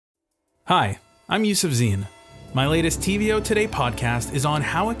Hi, I'm Yusuf Zine. My latest TVO Today podcast is on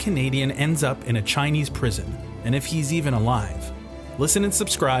how a Canadian ends up in a Chinese prison and if he's even alive. Listen and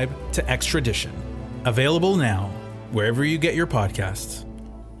subscribe to Extradition. Available now, wherever you get your podcasts.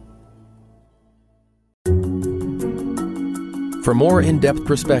 For more in-depth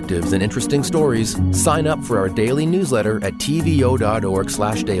perspectives and interesting stories, sign up for our daily newsletter at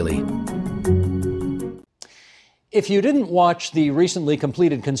tvo.org/daily. If you didn't watch the recently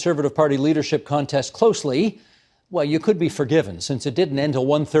completed Conservative Party leadership contest closely, well, you could be forgiven since it didn't end till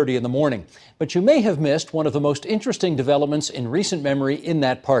 1:30 in the morning. But you may have missed one of the most interesting developments in recent memory in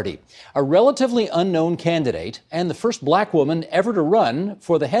that party. A relatively unknown candidate and the first black woman ever to run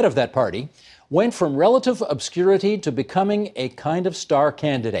for the head of that party went from relative obscurity to becoming a kind of star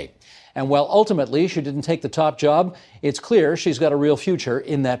candidate. And while ultimately she didn't take the top job, it's clear she's got a real future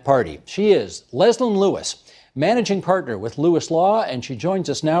in that party. She is Leslyn Lewis, managing partner with Lewis Law, and she joins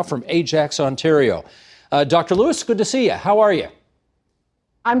us now from Ajax, Ontario. Dr. Lewis, good to see you. How are you?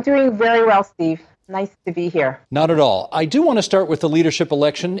 I'm doing very well, Steve. Nice to be here. Not at all. I do want to start with the leadership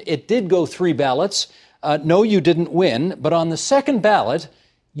election. It did go 3 ballots. No, you didn't win, but on the second ballot,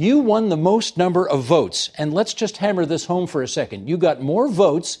 you won the most number of votes. And let's just hammer this home for a second. You got more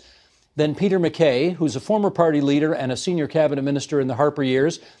votes than Peter MacKay, who's a former party leader and a senior cabinet minister in the Harper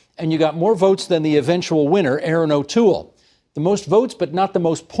years, and you got more votes than the eventual winner, Aaron O'Toole. The most votes, but not the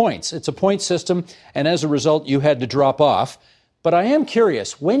most points. It's a point system, and as a result, you had to drop off. But I am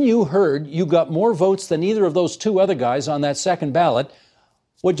curious, when you heard you got more votes than either of those 2 other guys on that second ballot,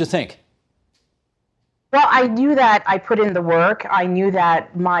 what'd you think? Well, I knew that I put in the work. I knew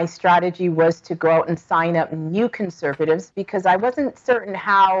that my strategy was to go out and sign up new Conservatives because I wasn't certain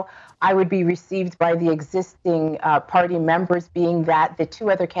how I would be received by the existing party members, being that the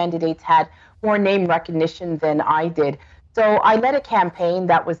 2 other candidates had more name recognition than I did. So I led a campaign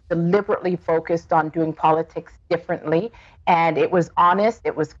that was deliberately focused on doing politics differently. And it was honest,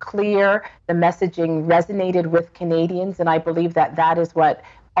 it was clear, the messaging resonated with Canadians, and I believe that that is what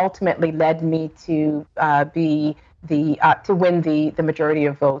ultimately led me to win the majority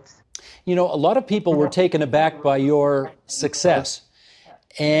of votes. You know, a lot of people were taken aback by your success,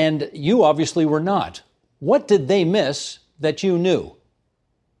 and you obviously were not. What did they miss that you knew?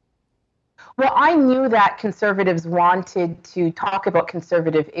 Well, I knew that Conservatives wanted to talk about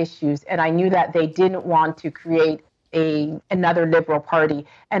conservative issues, and I knew that they didn't want to create another Liberal Party.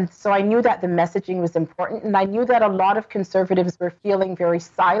 And so I knew that the messaging was important, and I knew that a lot of Conservatives were feeling very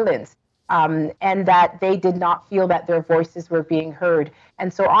silenced, and that they did not feel that their voices were being heard.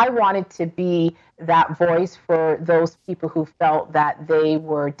 And so I wanted to be that voice for those people who felt that they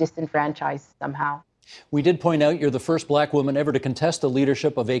were disenfranchised somehow. We did point out you're the first black woman ever to contest the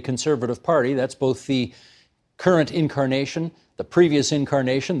leadership of a Conservative Party. That's both the current incarnation, the previous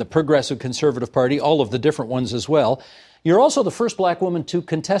incarnation, the Progressive Conservative Party, all of the different ones as well. You're also the first black woman to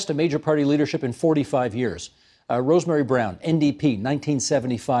contest a major party leadership in 45 years. Rosemary Brown, NDP,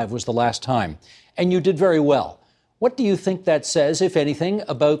 1975 was the last time. And you did very well. What do you think that says, if anything,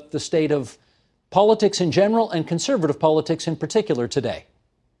 about the state of politics in general and conservative politics in particular today?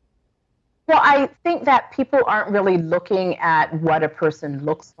 Well, I think that people aren't really looking at what a person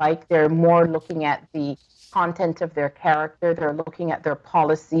looks like. They're more looking at the content of their character. They're looking at their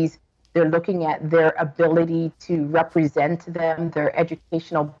policies. They're looking at their ability to represent them, their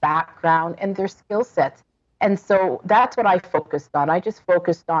educational background, and their skill sets. And so that's what I focused on. I just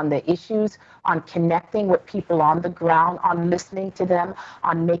focused on the issues, on connecting with people on the ground, on listening to them,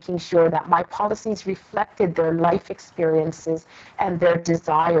 on making sure that my policies reflected their life experiences and their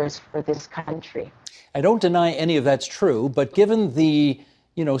desires for this country. I don't deny any of that's true, but given the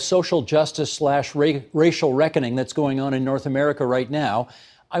social justice / racial reckoning that's going on in North America right now,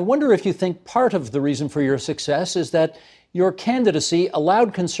 I wonder if you think part of the reason for your success is that your candidacy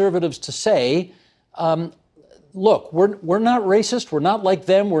allowed Conservatives to say, look, we're not racist, we're not like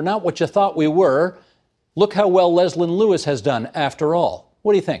them, we're not what you thought we were. Look how well Leslyn Lewis has done after all.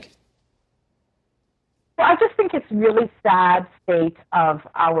 What do you think? Well, I just think it's really sad state of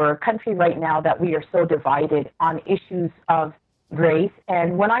our country right now that we are so divided on issues of race.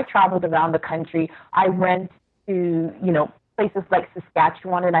 And when I traveled around the country, I went to, places like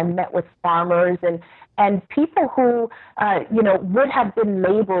Saskatchewan, and I met with farmers and people who, would have been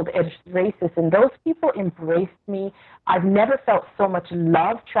labeled as racist. And those people embraced me. I've never felt so much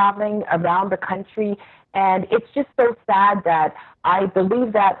love traveling around the country. And it's just so sad that I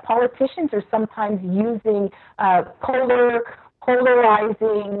believe that politicians are sometimes using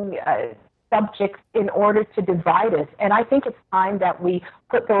polarizing subjects in order to divide us. And I think it's time that we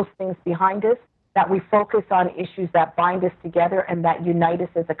put those things behind us that we focus on issues that bind us together and that unite us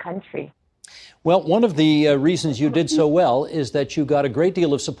as a country. Well, one of the reasons you did so well is that you got a great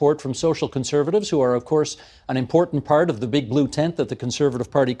deal of support from social conservatives, who are, of course, an important part of the big blue tent that the Conservative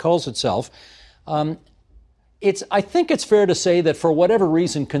Party calls itself. I think it's fair to say that for whatever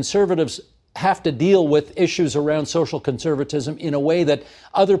reason, conservatives have to deal with issues around social conservatism in a way that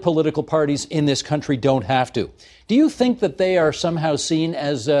other political parties in this country don't have to. Do you think that they are somehow seen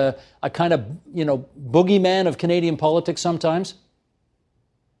as a kind of, boogeyman of Canadian politics sometimes?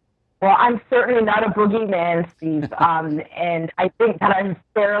 Well, I'm certainly not a boogeyman, Steve, and I think that I'm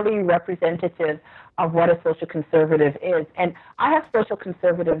fairly representative of what a social conservative is. And I have social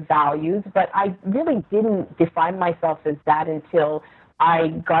conservative values, but I really didn't define myself as that until I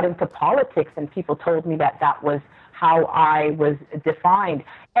got into politics and people told me that that was how I was defined.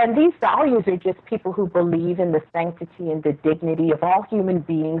 And these values are just people who believe in the sanctity and the dignity of all human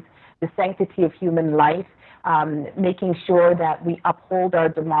beings, the sanctity of human life, making sure that we uphold our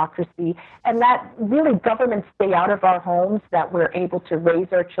democracy, and that really governments stay out of our homes, that we're able to raise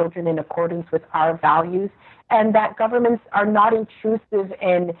our children in accordance with our values, and that governments are not intrusive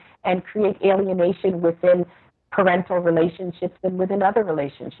and create alienation within parental relationships and within other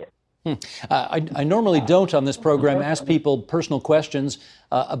relationships. I normally don't on this program ask people personal questions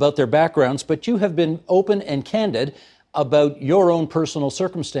about their backgrounds, but you have been open and candid about your own personal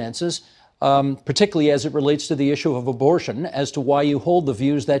circumstances, particularly as it relates to the issue of abortion, as to why you hold the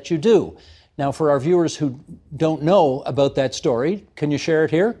views that you do. Now, for our viewers who don't know about that story, can you share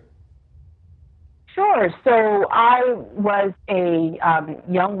it here? Sure. So I was a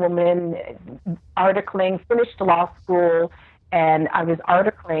young woman articling, finished law school, and I was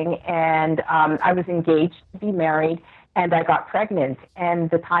articling, and I was engaged to be married, and I got pregnant, and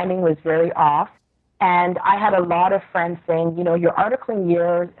the timing was very off. And I had a lot of friends saying, your articling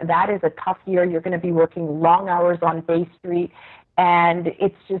year, that is a tough year. You're going to be working long hours on Bay Street. And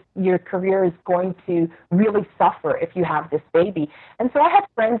it's just, your career is going to really suffer if you have this baby. And so I had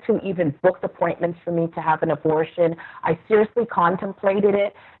friends who even booked appointments for me to have an abortion. I seriously contemplated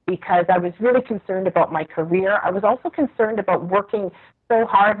it because I was really concerned about my career. I was also concerned about working so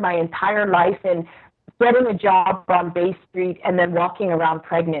hard my entire life and getting a job on Bay Street and then walking around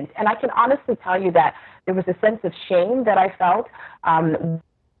pregnant. And I can honestly tell you that there was a sense of shame that I felt on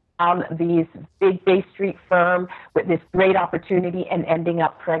these big Bay Street firm with this great opportunity and ending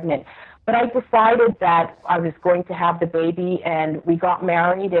up pregnant. But I decided that I was going to have the baby, and we got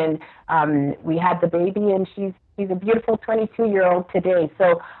married, and we had the baby, and she's a beautiful 22-year-old today.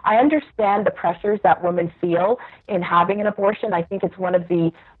 So I understand the pressures that women feel in having an abortion. I think it's one of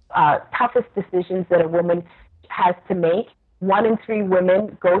the toughest decisions that a woman has to make. 1 in 3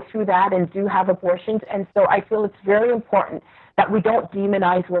 women go through that and do have abortions. And so I feel it's very important that we don't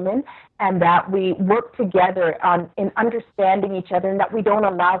demonize women and that we work together in understanding each other, and that we don't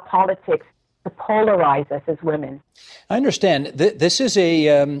allow politics to polarize us as women. I understand. This is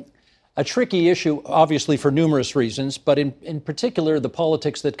a tricky issue, obviously, for numerous reasons, but in particular, the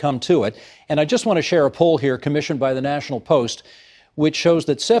politics that come to it. And I just want to share a poll here commissioned by the National Post, which shows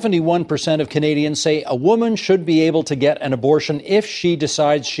that 71% of Canadians say a woman should be able to get an abortion if she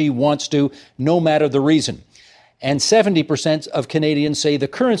decides she wants to, no matter the reason. And 70% of Canadians say the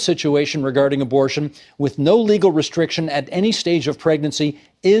current situation regarding abortion, with no legal restriction at any stage of pregnancy,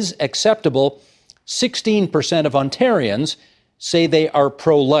 is acceptable. 16% of Ontarians say they are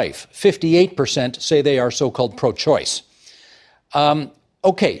pro-life. 58% say they are so-called pro-choice.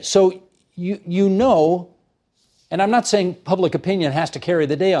 Okay, so you know, and I'm not saying public opinion has to carry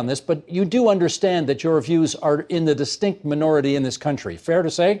the day on this, but you do understand that your views are in the distinct minority in this country. Fair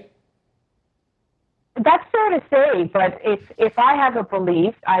to say? That's fair to say, but if I have a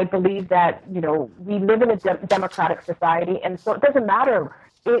belief, I believe that, we live in a democratic society, and so it doesn't matter,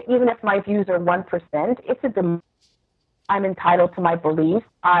 even if my views are 1%, I'm entitled to my beliefs.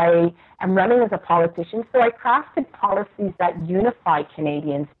 I am running as a politician, so I crafted policies that unify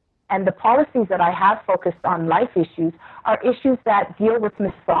Canadians. And the policies that I have focused on life issues are issues that deal with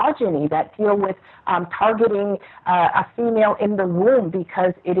misogyny, that deal with targeting a female in the womb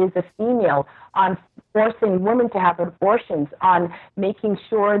because it is a female, on forcing women to have abortions, on making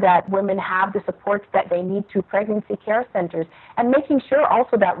sure that women have the supports that they need through pregnancy care centers, and making sure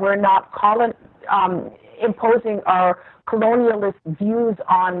also that we're not imposing our colonialist views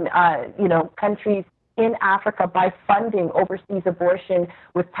on, countries in Africa by funding overseas abortion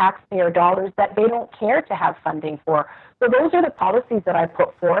with taxpayer dollars that they don't care to have funding for. So those are the policies that I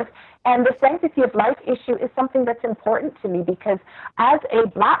put forth. And the sanctity of life issue is something that's important to me because as a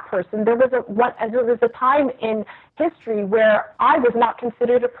Black person, there was a time in history where I was not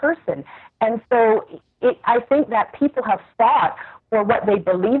considered a person. And so I think that people have fought for what they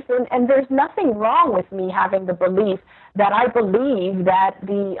believe in, and there's nothing wrong with me having the belief that I believe that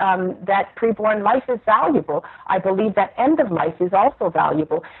that preborn life is valuable. I believe that end of life is also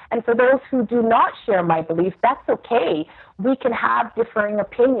valuable. And for those who do not share my belief, that's okay. We can have differing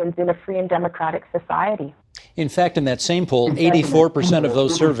opinions in a free and democratic society. In fact, in that same poll, 84% of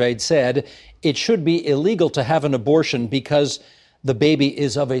those surveyed said it should be illegal to have an abortion because the baby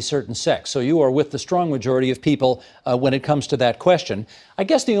is of a certain sex. So you are with the strong majority of people when it comes to that question. I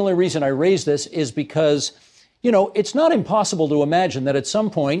guess the only reason I raise this is because, it's not impossible to imagine that at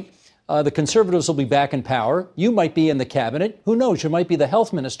some point the Conservatives will be back in power. You might be in the cabinet. Who knows? You might be the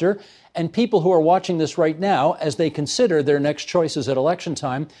health minister. And people who are watching this right now, as they consider their next choices at election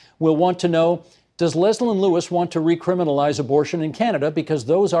time, will want to know, does Leslyn Lewis want to recriminalize abortion in Canada? Because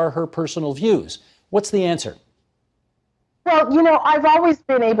those are her personal views. What's the answer? Well, I've always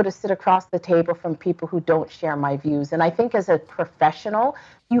been able to sit across the table from people who don't share my views. And I think as a professional,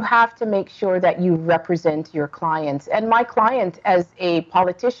 you have to make sure that you represent your clients. And my client, as a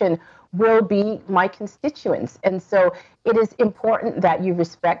politician, will be my constituents. And so it is important that you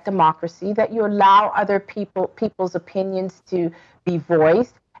respect democracy, that you allow other people's opinions to be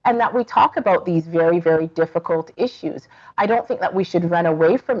voiced, and that we talk about these very, very difficult issues. I don't think that we should run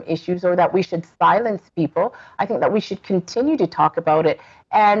away from issues or that we should silence people. I think that we should continue to talk about it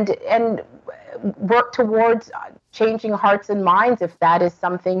and work towards changing hearts and minds if that is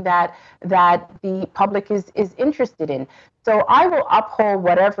something that the public is interested in. So I will uphold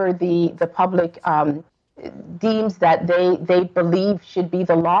whatever the public deems that they believe should be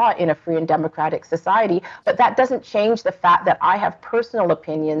the law in a free and democratic society. But that doesn't change the fact that I have personal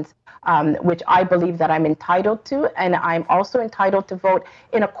opinions, which I believe that I'm entitled to, and I'm also entitled to vote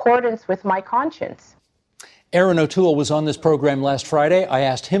in accordance with my conscience. Aaron O'Toole was on this program last Friday. I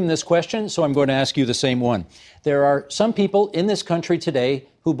asked him this question, so I'm going to ask you the same one. There are some people in this country today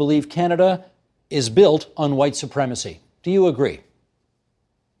who believe Canada is built on white supremacy. Do you agree?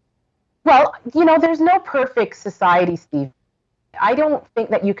 Well, there's no perfect society, Steve. I don't think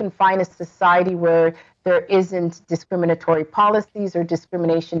that you can find a society where there isn't discriminatory policies or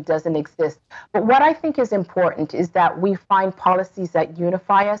discrimination doesn't exist. But what I think is important is that we find policies that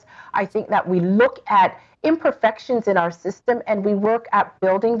unify us. I think that we look at imperfections in our system and we work at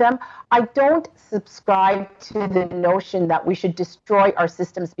building them. I don't subscribe to the notion that we should destroy our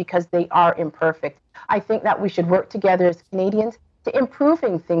systems because they are imperfect. I think that we should work together as Canadians to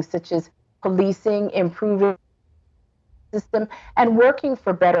improving things such as policing, improving the system, and working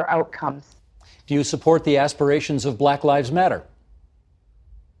for better outcomes. Do you support the aspirations of Black Lives Matter?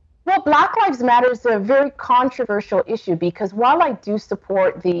 Well, Black Lives Matter is a very controversial issue because while I do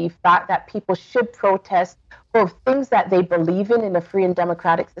support the fact that people should protest for things that they believe in a free and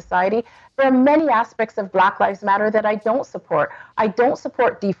democratic society, there are many aspects of Black Lives Matter that I don't support. I don't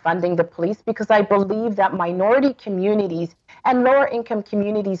support defunding the police because I believe that minority communities and lower income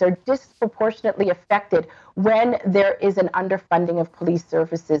communities are disproportionately affected when there is an underfunding of police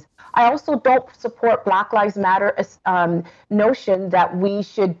services. I also don't support Black Lives Matter notion that we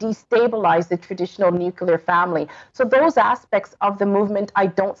should destabilize the traditional nuclear family. So those aspects of the movement I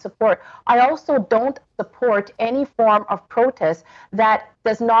don't support. I also don't support any form of protest that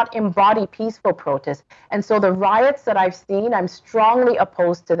does not embody peaceful protest. And so the riots that I've seen, I'm strongly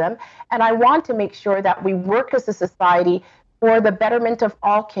opposed to them. And I want to make sure that we work as a society for the betterment of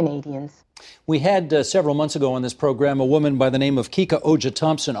all Canadians. We had several months ago on this program a woman by the name of Kika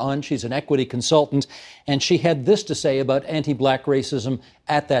Oja-Thompson on. She's an equity consultant, and she had this to say about anti-black racism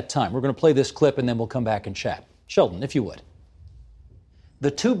at that time. We're going to play this clip, and then we'll come back and chat. Sheldon, if you would.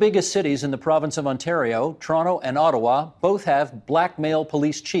 The two biggest cities in the province of Ontario, Toronto and Ottawa, both have black male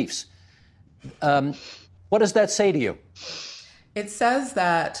police chiefs. What does that say to you? It says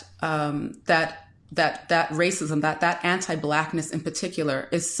that that racism, that anti-blackness in particular,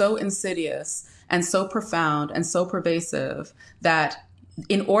 is so insidious and so profound and so pervasive that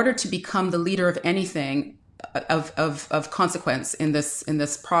in order to become the leader of anything of consequence in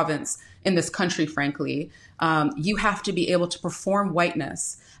this province, in this country, frankly, you have to be able to perform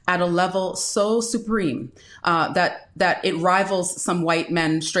whiteness at a level so supreme that it rivals some white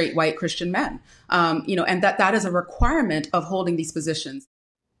men, straight white Christian men, and that is a requirement of holding these positions.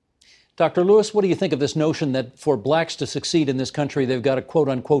 Dr. Lewis, what do you think of this notion that for blacks to succeed in this country, they've got to, quote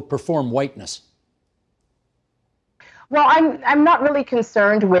unquote, perform whiteness? Well, I'm not really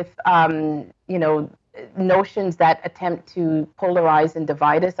concerned with, notions that attempt to polarize and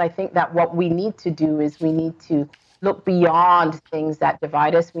divide us. I think that what we need to do is we need to look beyond things that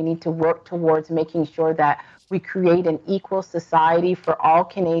divide us. We need to work towards making sure that we create an equal society for all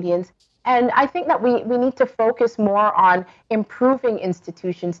Canadians. And I think that we need to focus more on improving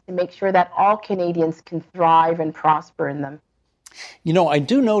institutions to make sure that all Canadians can thrive and prosper in them. You know, I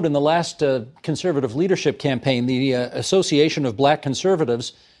do note in the last Conservative leadership campaign, the Association of Black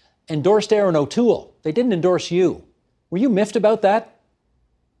Conservatives endorsed Aaron O'Toole. They didn't endorse you. Were you miffed about that?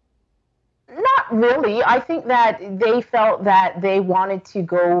 Not really. I think that they felt that they wanted to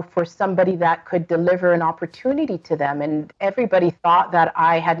go for somebody that could deliver an opportunity to them. And everybody thought that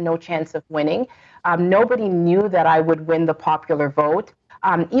I had no chance of winning. Nobody knew that I would win the popular vote.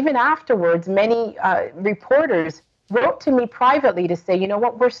 Even afterwards, many reporters wrote to me privately to say, you know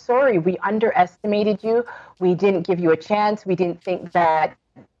what, we're sorry. We underestimated you. We didn't give you a chance. We didn't think that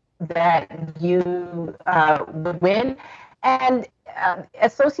you would win. And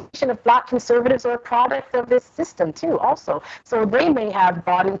Association of Black Conservatives are a product of this system too also. So they may have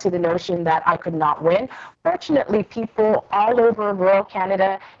bought into the notion that I could not win. Fortunately, people all over rural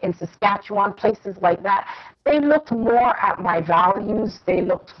Canada, in Saskatchewan, places like that, they looked more at my values, they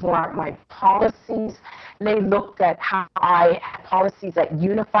looked more at my policies, they looked at how I had policies that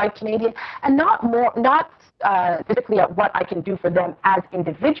unified Canadians, and not specifically at what I can do for them as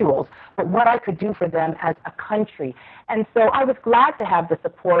individuals, but what I could do for them as a country. And so I was glad to have the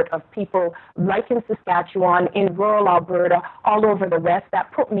support of people like in Saskatchewan, in rural Alberta, all over the West,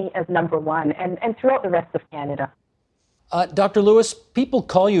 that put me as number one, and throughout the rest of Canada. Dr. Lewis, people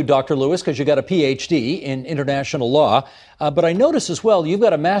call you Dr. Lewis because you got a PhD in international law, but I notice as well you've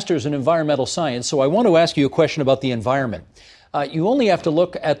got a master's in environmental science, so I want to ask you a question about the environment. You only have to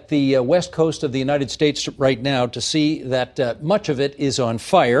look at the west coast of the United States right now to see that much of it is on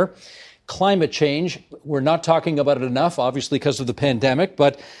fire. Climate change, we're not talking about it enough, obviously because of the pandemic,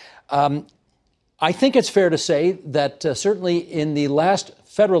 but I think it's fair to say that certainly in the last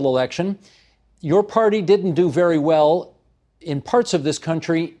federal election, your party didn't do very well in parts of this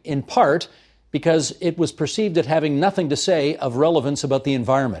country, in part because it was perceived as having nothing to say of relevance about the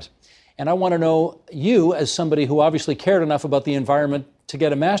environment. And I want to know, you, as somebody who obviously cared enough about the environment to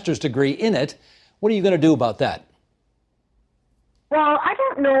get a master's degree in it, what are you going to do about that? Well, I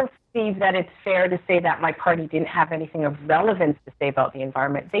don't know, Steve, that it's fair to say that my party didn't have anything of relevance to say about the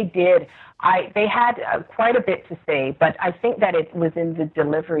environment. They did. They had quite a bit to say, but I think that it was in the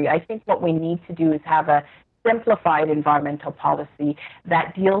delivery. I think what we need to do is have a simplified environmental policy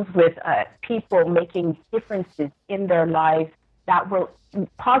that deals with people making differences in their lives that will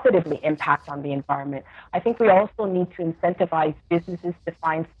positively impact on the environment. I think we also need to incentivize businesses to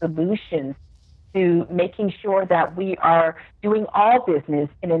find solutions to making sure that we are doing all business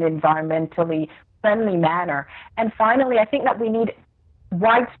in an environmentally friendly manner. And finally, I think that we need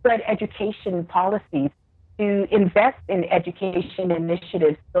widespread education policies to invest in education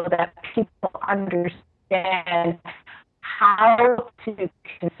initiatives so that people understand how to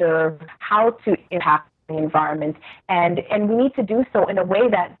conserve, how to impact the environment, and we need to do so in a way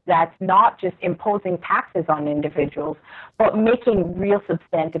that's not just imposing taxes on individuals, but making real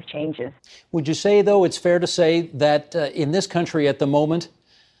substantive changes. Would you say, though, it's fair to say that in this country at the moment,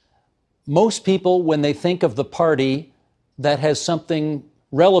 most people, when they think of the party that has something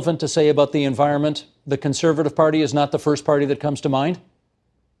relevant to say about the environment, the Conservative Party is not the first party that comes to mind?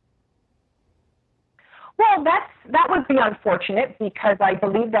 Well, that would be unfortunate because I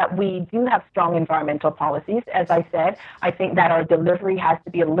believe that we do have strong environmental policies. As I said, I think that our delivery has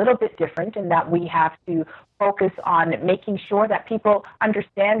to be a little bit different and that we have to focus on making sure that people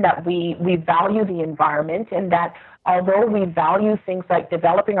understand that we value the environment and that although we value things like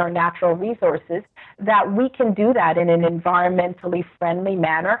developing our natural resources, that we can do that in an environmentally friendly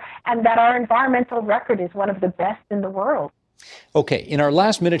manner and that our environmental record is one of the best in the world. Okay, in our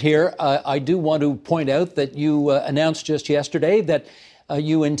last minute here, I do want to point out that you announced just yesterday that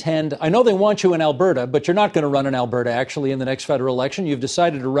you intend, I know they want you in Alberta, but you're not going to run in Alberta actually in the next federal election. You've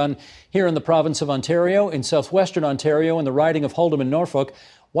decided to run here in the province of Ontario, in southwestern Ontario, in the riding of Holdham and Norfolk.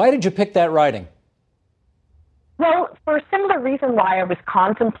 Why did you pick that riding? Well, for a similar reason why I was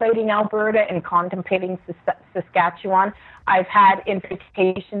contemplating Alberta and contemplating Saskatchewan, I've had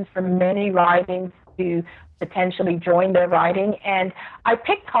invitations from many ridings to potentially join their riding. And I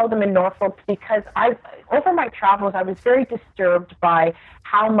picked Holdham and Norfolk because over my travels, I was very disturbed by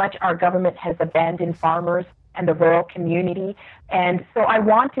how much our government has abandoned farmers and the rural community. And so I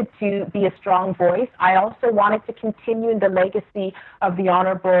wanted to be a strong voice. I also wanted to continue the legacy of the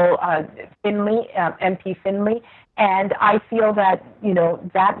Honourable Finley, MP Finley. And I feel that,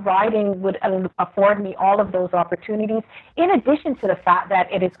 that riding would afford me all of those opportunities, in addition to the fact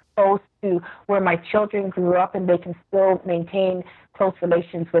that it is close to where my children grew up and they can still maintain close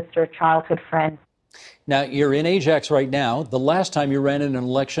relations with their childhood friends. Now, you're in Ajax right now. The last time you ran in an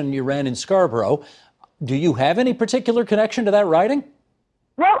election, you ran in Scarborough. Do you have any particular connection to that riding?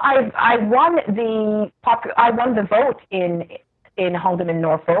 Well, I won the vote in Halden and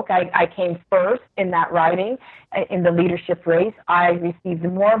Norfolk. I came first in that riding in the leadership race. I received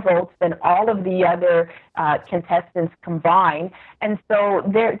more votes than all of the other contestants combined. And so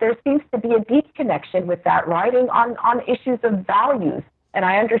there seems to be a deep connection with that riding on issues of values. And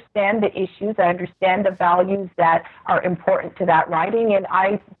I understand the issues. I understand the values that are important to that riding. And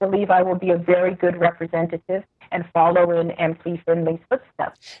I believe I will be a very good representative and follow in MP Finley's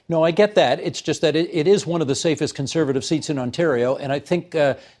footsteps. No, I get that. It's just that it is one of the safest Conservative seats in Ontario. And I think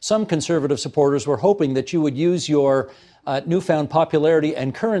some Conservative supporters were hoping that you would use your newfound popularity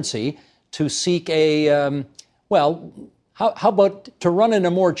and currency to seek a, how about to run in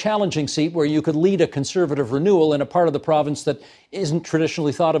a more challenging seat where you could lead a Conservative renewal in a part of the province that isn't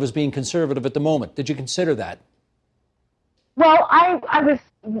traditionally thought of as being Conservative at the moment? Did you consider that? Well, I was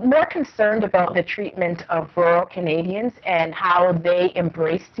more concerned about the treatment of rural Canadians and how they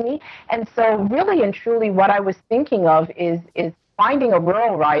embraced me. And so really and truly what I was thinking of is finding a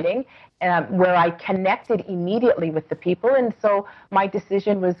rural riding where I connected immediately with the people. And so my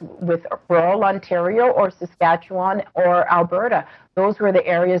decision was with rural Ontario or Saskatchewan or Alberta. Those were the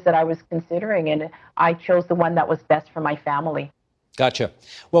areas that I was considering, and I chose the one that was best for my family. Gotcha.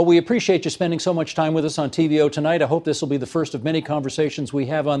 Well, we appreciate you spending so much time with us on TVO tonight. I hope this will be the first of many conversations we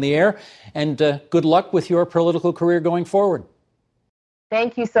have on the air. And good luck with your political career going forward.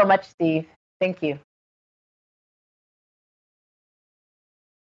 Thank you so much, Steve. Thank you.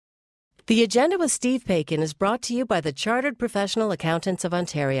 The Agenda with Steve Paikin is brought to you by the Chartered Professional Accountants of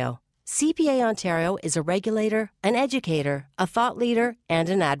Ontario. CPA Ontario is a regulator, an educator, a thought leader, and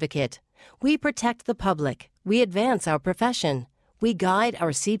an advocate. We protect the public. We advance our profession. We guide our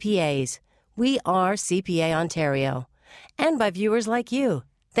CPAs. We are CPA Ontario. And by viewers like you.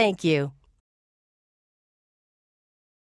 Thank you.